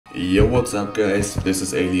Yo, what's up guys, this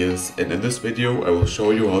is Alias, and in this video I will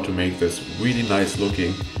show you how to make this really nice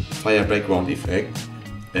looking fire background effect.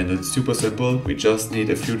 And it's super simple, we just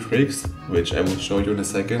need a few tricks, which I will show you in a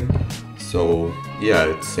second. So yeah,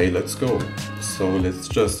 I'd say let's go. So let's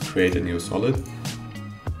just create a new solid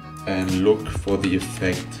and look for the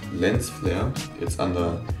effect lens flare. It's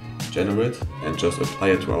under generate and just apply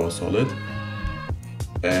it to our solid.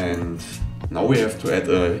 And now we have to add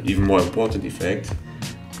an even more important effect,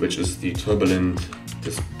 which is the turbulent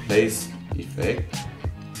displace effect.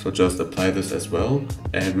 So just apply this as well.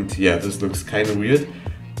 And yeah, this looks kind of weird,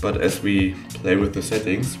 but as we play with the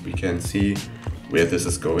settings, we can see where this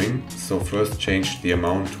is going. So first change the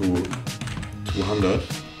amount to 200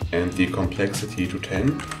 and the complexity to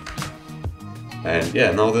 10. And yeah,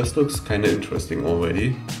 now this looks kind of interesting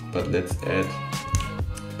already, but let's add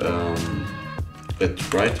a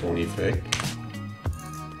tritone effect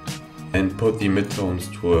and put the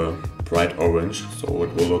midtones to a bright orange, so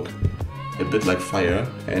it will look a bit like fire.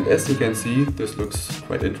 And as you can see, this looks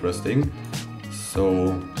quite interesting.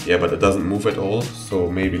 So yeah, but it doesn't move at all,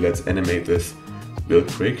 so maybe let's animate this real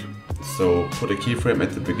quick. So put a keyframe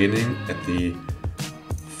at the beginning at the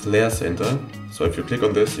flare center. So if you click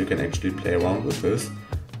on this, you can actually play around with this.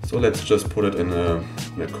 So let's just put it in a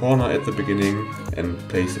corner at the beginning and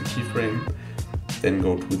place a keyframe. Then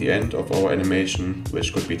go to the end of our animation,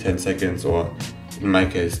 which could be 10 seconds or in my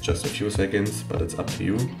case just a few seconds, but it's up to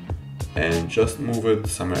you. And just move it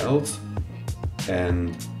somewhere else.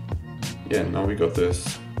 And yeah, now we got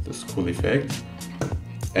this cool effect.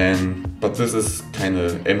 But this is kind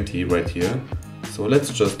of empty right here. So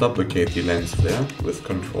let's just duplicate the lens flare with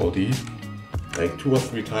Ctrl D like 2 or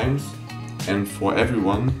 3 times. And for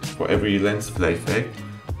every lens flare effect,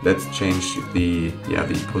 let's change the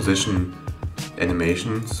position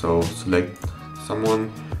animation. So select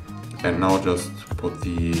someone and now just put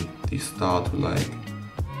the star to like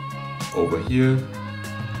over here,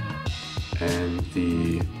 and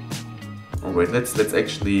oh wait, let's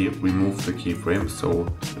actually remove the keyframe so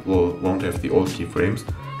it won't have the old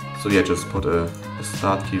keyframes. So yeah, just put a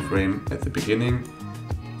start keyframe at the beginning,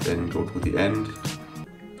 then go to the end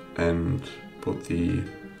and put the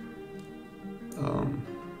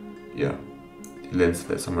lens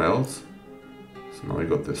flare somewhere else. So now we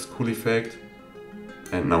got this cool effect,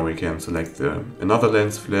 and now we can select another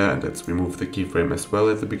lens flare and let's remove the keyframe as well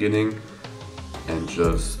at the beginning and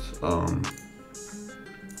just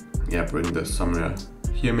bring this somewhere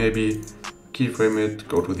here maybe, keyframe it,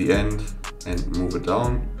 go to the end and move it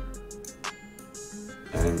down,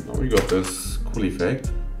 and now we got this cool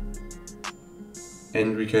effect.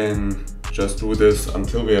 And we can just do this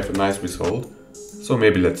until we have a nice result. So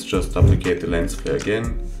maybe let's just duplicate the lens flare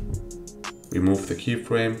again, remove the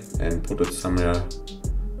keyframe and put it somewhere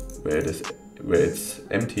where it's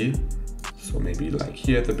empty. So maybe like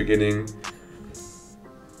here at the beginning,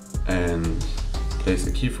 and place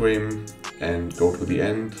the keyframe and go to the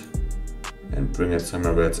end and bring it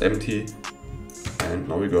somewhere where it's empty. And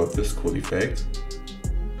now we got this cool effect.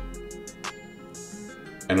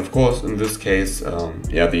 And of course, in this case,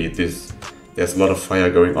 there's a lot of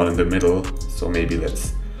fire going on in the middle. So maybe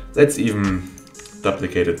let's even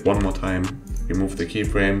duplicate it one more time, remove the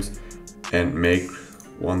keyframes and make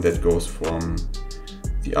one that goes from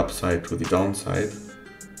the upside to the downside.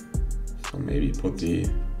 So maybe put the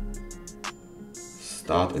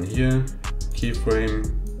start in here, keyframe,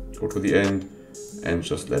 go to the end and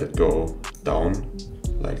just let it go down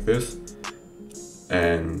like this.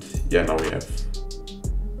 And yeah, now we have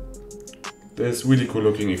this really cool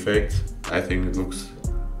looking effect. I think it looks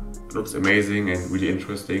amazing and really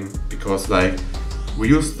interesting, because like we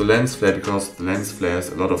use the lens flare because the lens flare has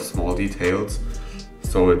a lot of small details.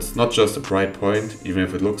 So it's not just a bright point, even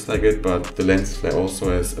if it looks like it, but the lens flare also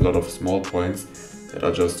has a lot of small points that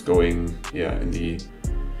are just going in the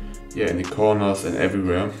corners and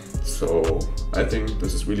everywhere. So I think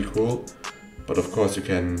this is really cool. But of course you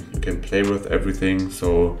can play with everything.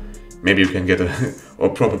 So maybe you can get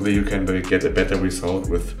probably you can get a better result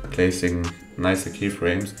with placing nicer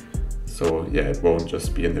keyframes. So yeah, it won't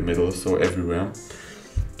just be in the middle, so everywhere.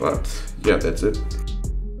 But yeah, that's it.